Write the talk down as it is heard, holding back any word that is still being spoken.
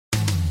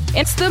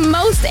It's the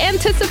most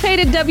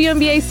anticipated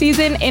WNBA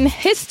season in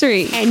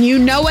history. And you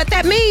know what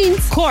that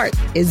means. Court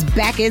is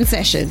back in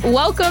session.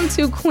 Welcome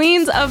to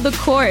Queens of the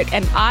Court,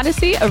 an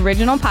Odyssey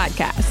original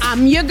podcast.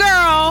 I'm your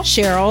girl,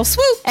 Cheryl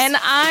Swoops. And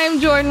I'm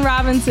Jordan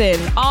Robinson.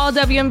 All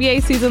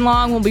WNBA season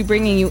long, we'll be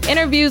bringing you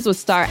interviews with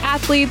star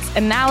athletes,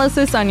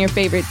 analysis on your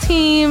favorite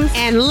teams,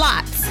 and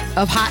lots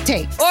of hot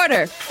takes.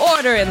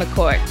 Order in the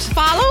court.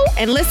 Follow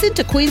and listen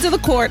to Queens of the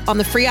Court on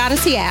the free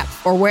Odyssey app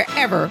or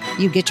wherever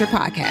you get your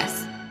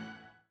podcasts.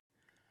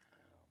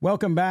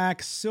 Welcome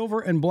back, Silver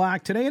and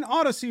Black. Today, an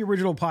Odyssey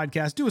original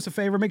podcast. Do us a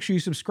favor, make sure you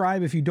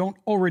subscribe if you don't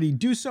already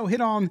do so.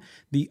 Hit on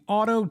the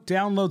auto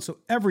download so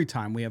every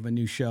time we have a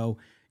new show,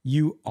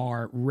 you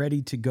are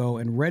ready to go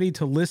and ready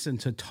to listen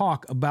to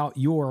talk about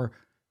your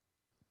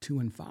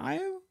 2-5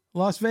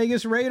 Las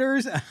Vegas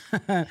Raiders.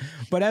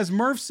 But as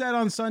Murph said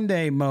on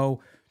Sunday, Mo,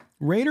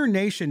 Raider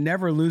Nation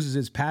never loses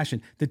its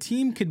passion. The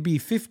team could be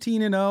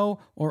 15-0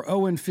 or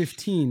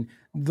 0-15.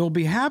 They'll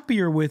be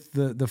happier with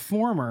the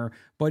former,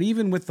 but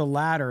even with the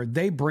latter,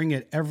 they bring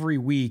it every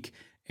week.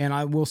 And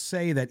I will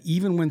say that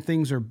even when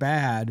things are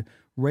bad,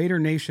 Raider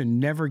Nation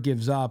never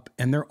gives up,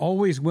 and they're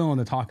always willing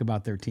to talk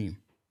about their team.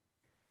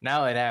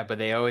 Not only that, but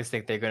they always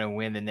think they're going to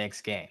win the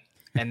next game.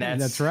 And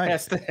that's right.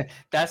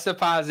 That's the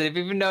positive.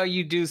 Even though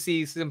you do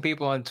see some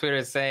people on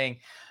Twitter saying,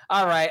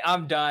 all right,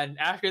 I'm done.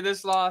 After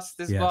this loss,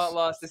 this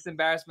loss, this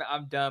embarrassment,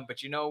 I'm done.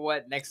 But you know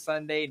what? Next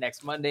Sunday,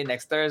 next Monday,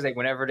 next Thursday,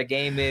 whenever the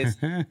game is,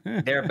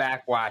 they're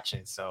back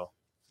watching. So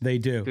they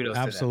do.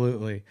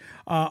 Absolutely.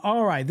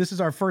 All right. This is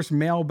our first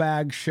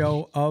mailbag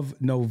show of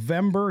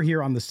November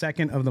here on the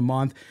 2nd of the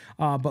month.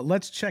 But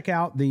let's check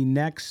out the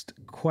next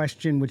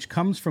question, which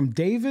comes from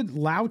David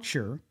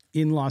Loucher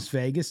in Las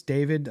Vegas.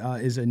 David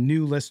is a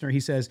new listener.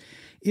 He says,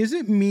 is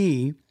it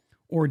me,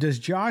 or does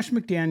Josh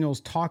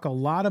McDaniels talk a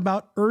lot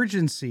about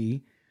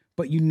urgency,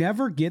 but you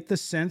never get the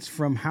sense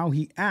from how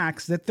he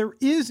acts that there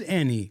is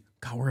any?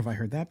 God, where have I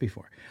heard that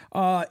before?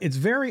 It's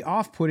very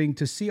off-putting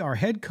to see our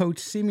head coach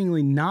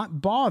seemingly not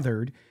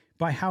bothered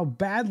by how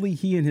badly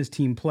he and his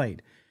team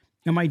played.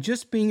 Am I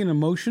just being an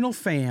emotional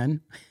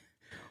fan,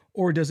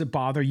 or does it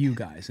bother you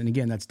guys? And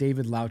again, that's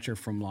David Loucher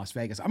from Las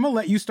Vegas. I'm going to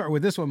let you start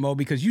with this one, Mo,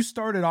 because you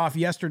started off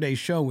yesterday's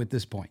show with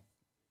this point.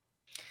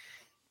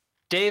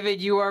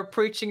 David, you are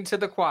preaching to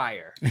the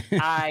choir.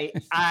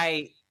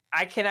 I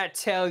cannot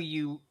tell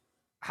you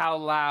how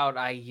loud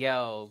I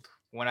yelled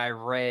when I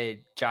read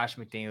Josh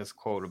McDaniels'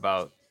 quote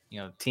about,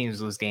 teams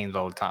lose games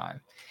all the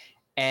time.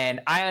 And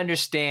I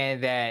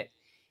understand that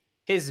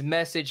his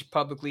message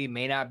publicly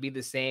may not be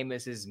the same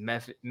as his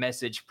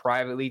message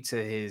privately to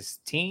his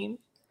team.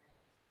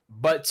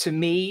 But to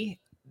me,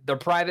 the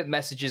private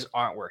messages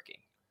aren't working.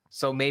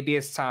 So maybe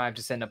it's time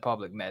to send a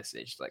public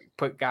message, like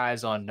put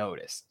guys on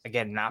notice.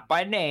 Again, not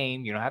by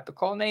name. You don't have to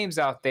call names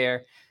out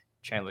there,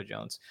 Chandler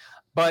Jones.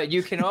 But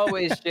you can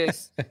always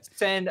just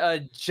send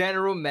a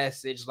general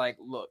message like,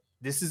 look,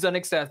 this is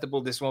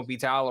unacceptable. This won't be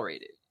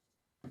tolerated.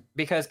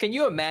 Because can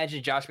you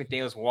imagine Josh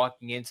McDaniels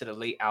walking into the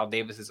late Al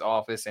Davis's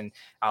office and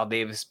Al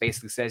Davis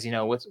basically says,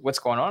 what's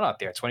going on out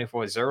there?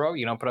 24-0.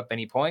 You don't put up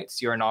any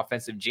points. You're an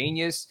offensive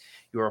genius.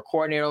 You were a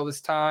coordinator all this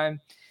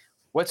time.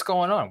 What's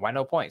going on? Why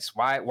no points?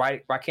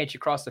 Why can't you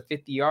cross the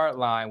 50-yard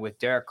line with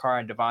Derek Carr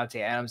and Devontae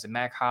Adams and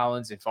Mac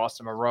Hollins and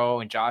Foster Moreau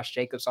and Josh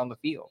Jacobs on the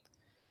field?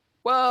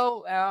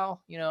 Well,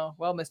 Al,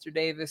 Mr.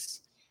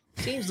 Davis,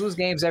 teams lose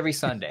games every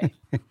Sunday.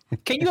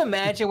 Can you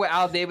imagine what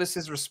Al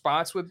Davis's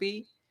response would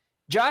be?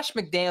 Josh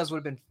McDaniels would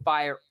have been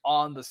fired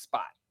on the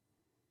spot.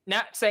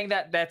 Not saying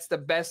that that's the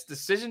best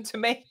decision to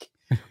make,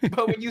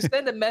 but when you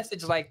send a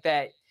message like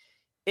that,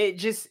 it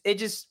just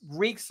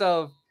reeks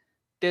of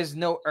there's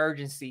no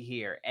urgency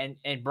here. And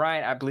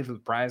Brian, I believe it was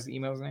Brian's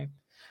email's name.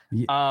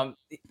 Yeah.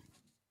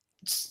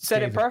 Said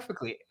David. It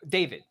perfectly.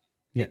 David.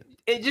 Yeah.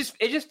 It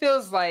just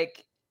feels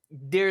like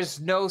there's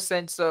no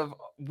sense of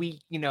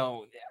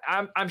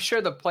I'm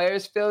sure the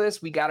players feel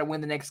this. We got to win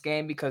the next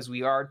game because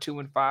we are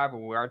 2-5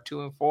 or we are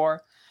 2-4.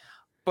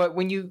 But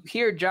when you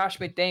hear Josh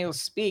McDaniels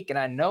speak, and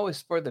I know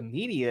it's for the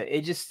media,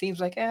 it just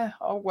seems like,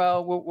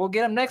 we'll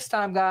get him next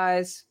time,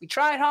 guys. We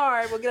tried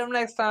hard. We'll get him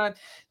next time.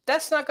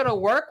 That's not going to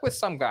work with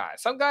some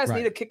guys. Some guys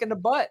need a kick in the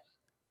butt.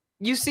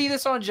 You see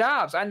this on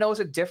jobs. I know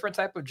it's a different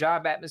type of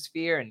job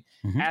atmosphere, and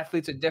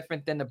athletes are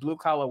different than the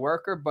blue-collar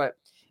worker. But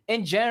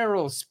in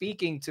general,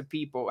 speaking to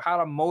people, how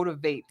to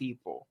motivate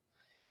people,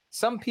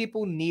 some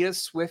people need a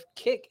swift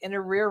kick in the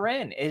rear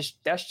end.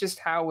 That's just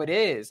how it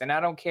is. And I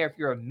don't care if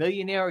you're a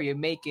millionaire or you're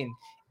making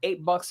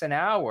 $8 an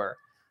hour.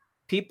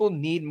 People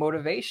need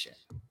motivation.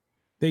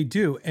 They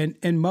do.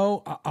 And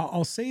Mo,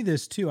 I'll say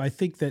this too. I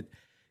think that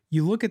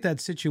you look at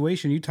that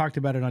situation, you talked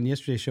about it on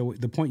yesterday's show,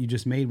 the point you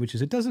just made, which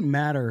is it doesn't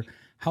matter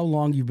how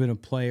long you've been a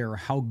player or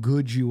how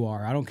good you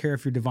are. I don't care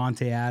if you're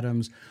Devontae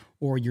Adams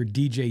or you're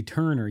DJ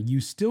Turner.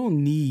 You still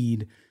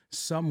need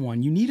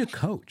someone. You need a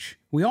coach.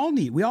 We all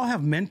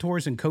have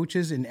mentors and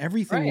coaches in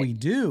everything we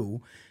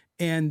do.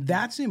 And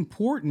that's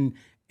important.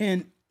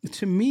 And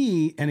to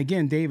me, and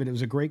again, David, it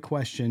was a great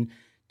question.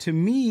 To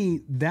me,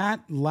 that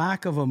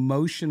lack of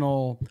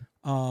emotional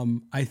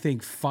I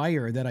think,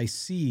 fire that I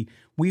see.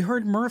 We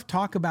heard Murph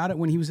talk about it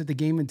when he was at the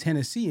game in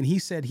Tennessee, and he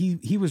said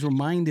he was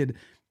reminded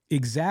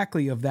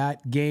exactly of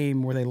that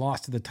game where they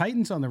lost to the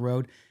Titans on the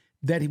road,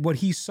 that what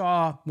he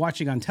saw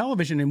watching on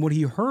television and what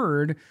he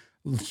heard,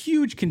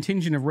 huge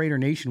contingent of Raider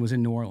Nation was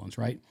in New Orleans,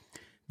 right?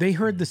 They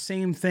heard the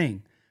same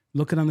thing.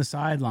 Looking on the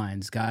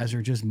sidelines, guys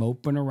are just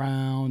moping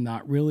around,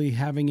 not really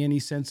having any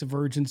sense of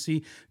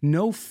urgency,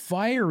 no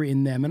fire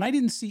in them. And I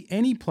didn't see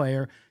any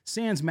player,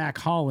 sans Mac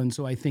Hollins,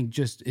 so I think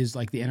just is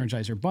like the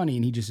Energizer Bunny,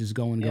 and he just is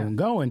going,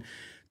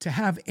 to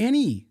have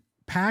any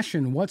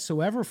passion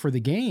whatsoever for the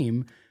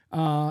game.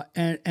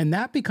 And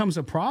that becomes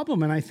a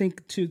problem. And I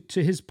think to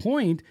his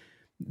point,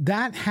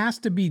 that has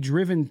to be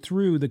driven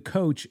through the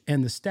coach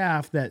and the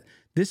staff, that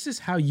this is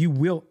how you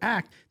will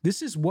act.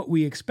 This is what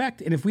we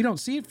expect. And if we don't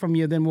see it from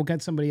you, then we'll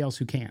get somebody else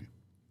who can.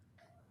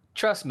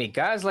 Trust me,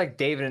 guys like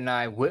David and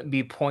I wouldn't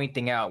be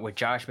pointing out what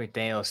Josh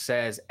McDaniels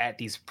says at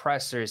these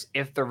pressers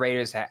if the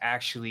Raiders had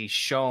actually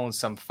shown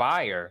some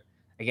fire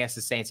against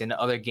the Saints in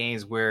other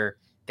games where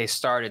they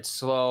started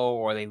slow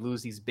or they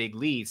lose these big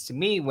leads. To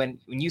me, when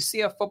you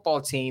see a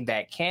football team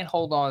that can't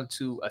hold on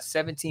to a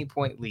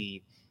 17-point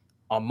lead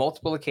on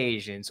multiple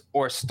occasions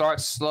or start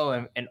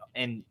slow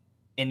and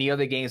in the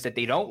other games that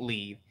they don't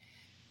lead,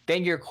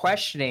 then you're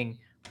questioning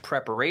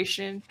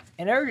preparation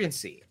and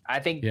urgency. I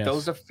think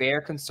those are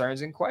fair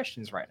concerns and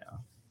questions right now.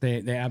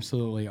 They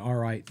absolutely are.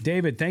 Right.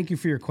 David, thank you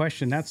for your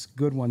question. That's a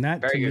good one.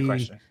 That Very good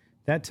question.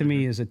 That to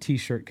me is a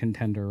t-shirt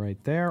contender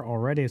right there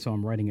already. So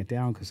I'm writing it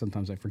down because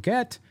sometimes I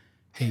forget.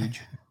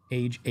 Age.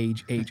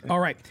 All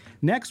right.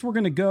 Next, we're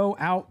going to go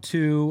out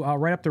to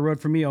right up the road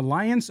from me,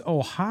 Alliance,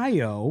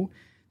 Ohio.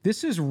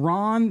 This is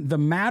Ron the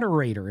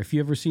Matterator. If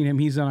you've ever seen him,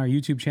 he's on our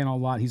YouTube channel a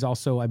lot. He's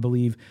also, I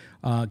believe,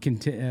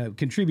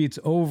 contributes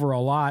over a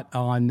lot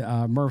on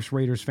Murph's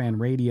Raiders Fan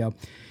Radio.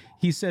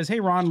 He says,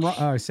 hey,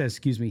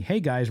 hey,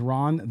 guys,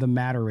 Ron the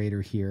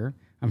Matterator here.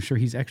 I'm sure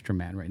he's extra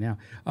mad right now.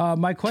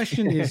 My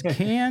question is,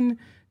 can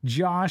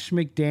Josh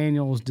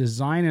McDaniels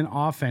design an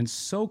offense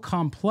so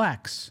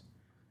complex?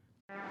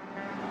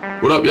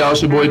 What up, y'all?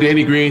 It's your boy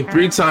Danny Green,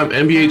 3-time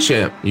NBA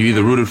champ. You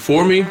either rooted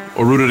for me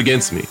or rooted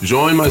against me.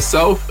 Join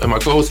myself and my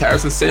co-host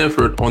Harrison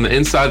Sanford on the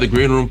Inside the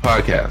Green Room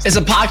podcast. It's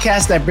a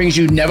podcast that brings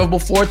you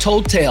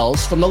never-before-told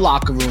tales from the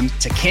locker room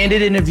to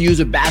candid interviews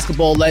with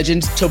basketball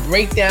legends to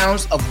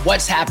breakdowns of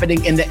what's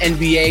happening in the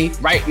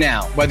NBA right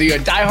now. Whether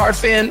you're a diehard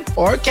fan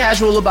or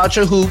casual about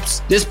your hoops,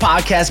 this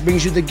podcast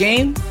brings you the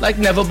game like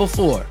never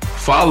before.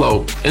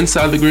 Follow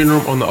Inside the Green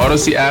Room on the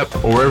Odyssey app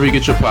or wherever you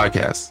get your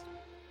podcasts.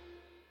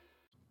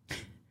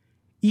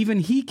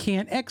 Even he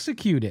can't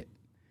execute it.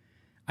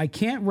 I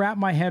can't wrap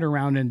my head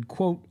around an,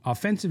 quote,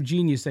 offensive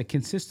genius that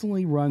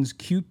consistently runs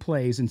cute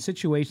plays in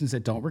situations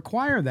that don't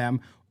require them,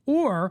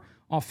 or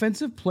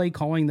offensive play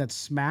calling that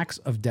smacks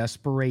of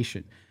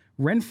desperation.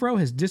 Renfrow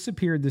has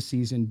disappeared this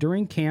season.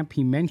 During camp,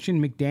 he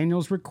mentioned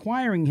McDaniels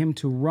requiring him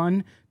to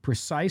run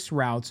precise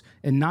routes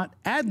and not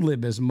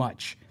ad-lib as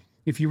much.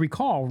 If you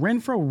recall,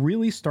 Renfrow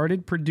really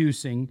started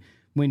producing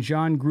when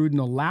John Gruden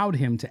allowed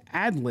him to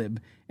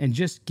ad-lib and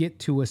just get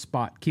to a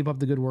spot. Keep up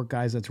the good work,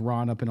 guys. That's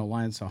Ron up in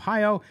Alliance,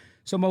 Ohio.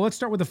 So, Mo, let's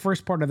start with the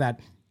first part of that.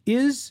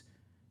 Is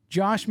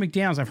Josh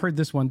McDaniels, I've heard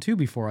this one too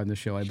before on the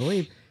show, I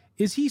believe,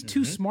 is he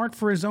too smart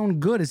for his own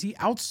good? Is he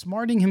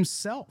outsmarting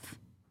himself?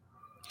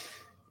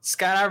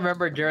 Scott, I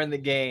remember during the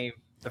game,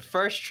 the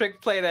first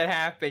trick play that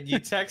happened, you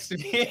texted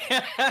me.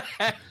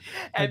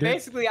 And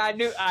basically I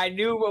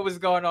knew what was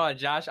going on.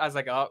 Josh, I was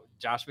like, oh,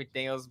 Josh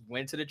McDaniels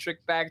went to the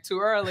trick bag too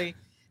early.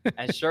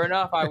 And sure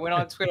enough, I went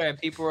on Twitter and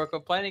people were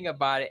complaining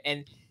about it.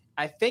 And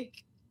I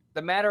think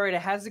the Matterator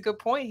has a good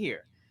point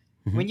here.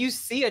 Mm-hmm. When you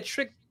see a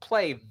trick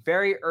play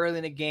very early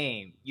in the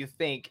game, you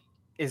think,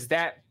 was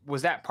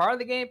that part of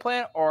the game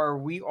plan, or are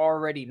we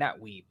already,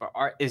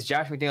 is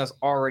Josh McDaniels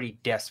already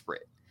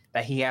desperate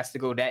that he has to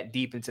go that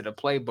deep into the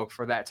playbook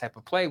for that type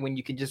of play when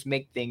you can just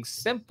make things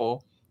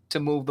simple to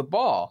move the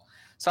ball?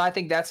 So I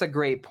think that's a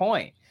great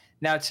point.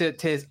 Now, to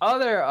his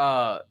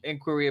other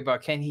inquiry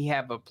about can he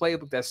have a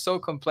playbook that's so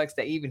complex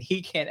that even he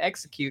can't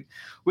execute,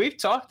 we've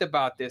talked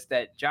about this,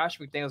 that Josh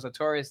McDaniels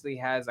notoriously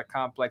has a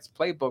complex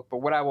playbook. But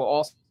what I will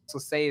also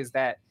say is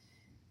that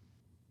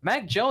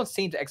Mac Jones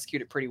seemed to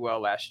execute it pretty well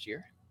last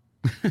year.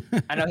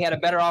 I know he had a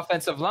better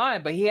offensive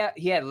line, but he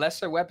had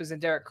lesser weapons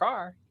than Derek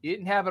Carr. He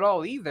didn't have it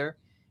all either.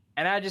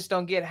 And I just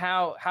don't get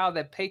how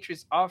the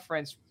Patriots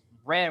offense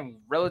ran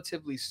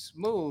relatively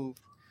smooth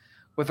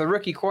with a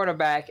rookie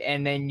quarterback,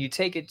 and then you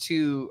take it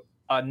to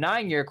a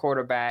 9-year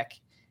quarterback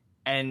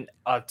and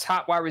a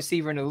top wide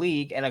receiver in the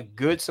league and a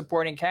good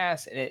supporting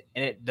cast, and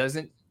it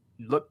doesn't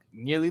look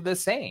nearly the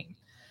same.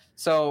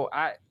 So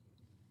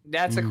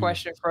that's a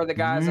question for the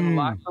guys in the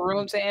locker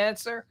room to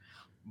answer,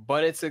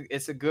 but it's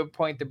a good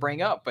point to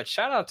bring up. But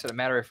shout out to the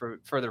Matterator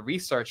for the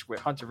research with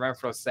Hunter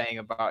Renfrow saying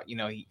about,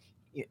 he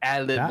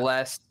ad-lib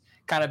blessed,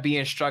 kind of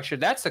being structured.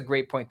 That's a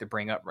great point to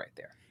bring up right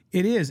there.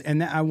 It is,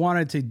 and I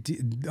wanted to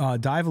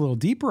dive a little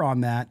deeper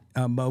on that,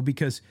 Mo,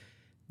 because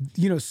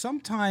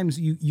sometimes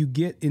you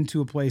get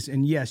into a place,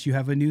 and yes, you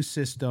have a new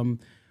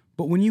system,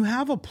 but when you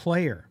have a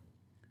player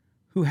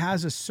who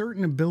has a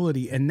certain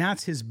ability, and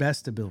that's his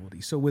best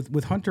ability. So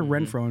with Hunter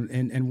Renfrow,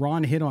 and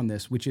Ron hit on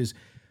this, which is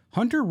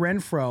Hunter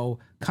Renfrow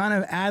kind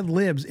of ad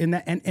libs in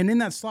that, and in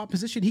that slot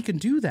position, he can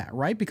do that,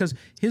 right? Because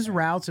his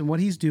routes and what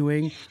he's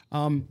doing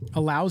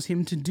allows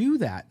him to do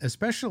that,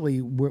 especially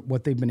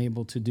what they've been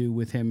able to do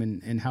with him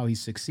and how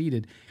he's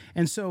succeeded.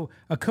 And so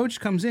a coach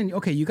comes in,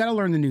 okay, you got to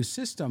learn the new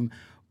system.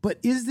 But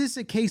is this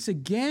a case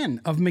again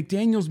of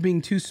McDaniels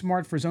being too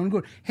smart for his own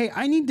good? Hey,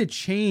 I need to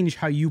change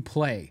how you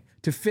play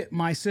to fit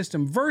my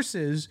system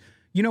versus,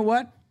 you know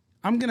what?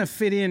 I'm going to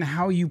fit in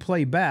how you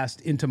play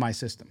best into my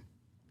system.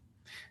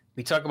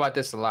 We talk about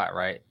this a lot,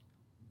 right?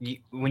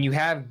 When you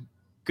have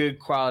good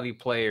quality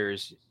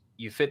players,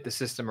 you fit the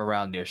system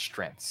around their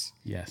strengths.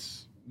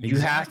 Yes,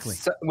 exactly.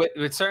 You have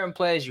to, with certain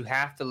players, you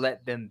have to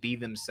let them be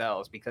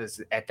themselves,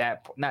 because at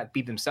that point, not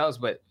be themselves,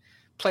 but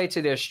play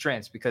to their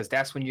strengths, because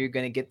that's when you're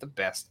going to get the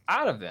best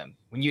out of them.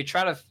 When you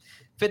try to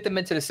fit them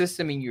into the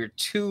system and you're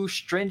too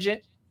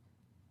stringent,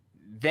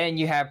 then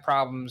you have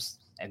problems,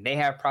 and they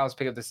have problems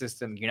picking up the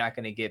system. You're not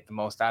going to get the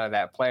most out of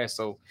that player.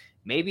 So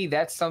maybe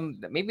that's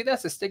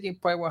a sticking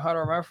point with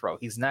Hunter Renfrow.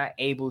 He's not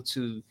able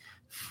to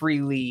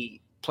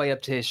freely play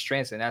up to his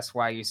strengths, and that's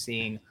why you're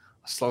seeing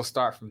a slow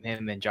start from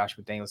him and Josh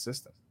McDaniels'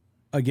 system.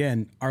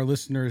 Again, our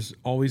listeners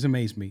always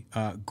amaze me.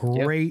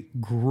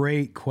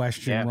 Great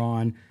question,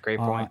 Ron. Great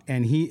point.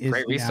 And he is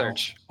great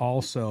research.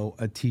 Also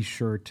a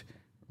T-shirt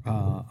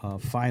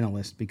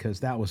finalist, because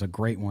that was a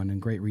great one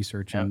and great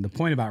research. And the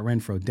point about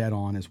Renfrow, dead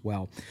on as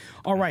well.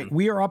 All right,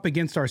 we are up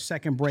against our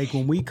second break.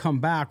 When we come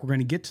back, we're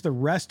going to get to the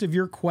rest of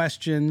your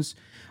questions.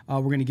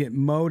 We're going to get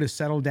Mo to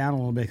settle down a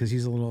little bit because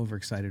he's a little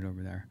overexcited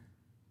over there.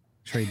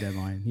 Trade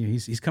deadline.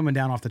 He's coming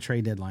down off the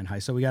trade deadline high,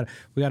 so we got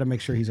to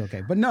make sure he's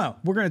okay. But no,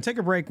 we're going to take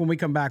a break. When we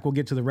come back, we'll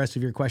get to the rest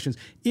of your questions.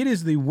 It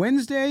is the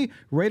Wednesday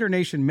Raider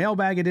Nation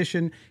Mailbag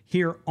Edition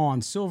here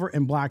on Silver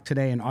and Black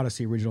Today, an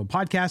Odyssey original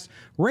podcast.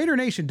 Raider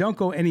Nation, don't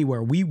go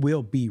anywhere. We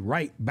will be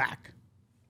right back.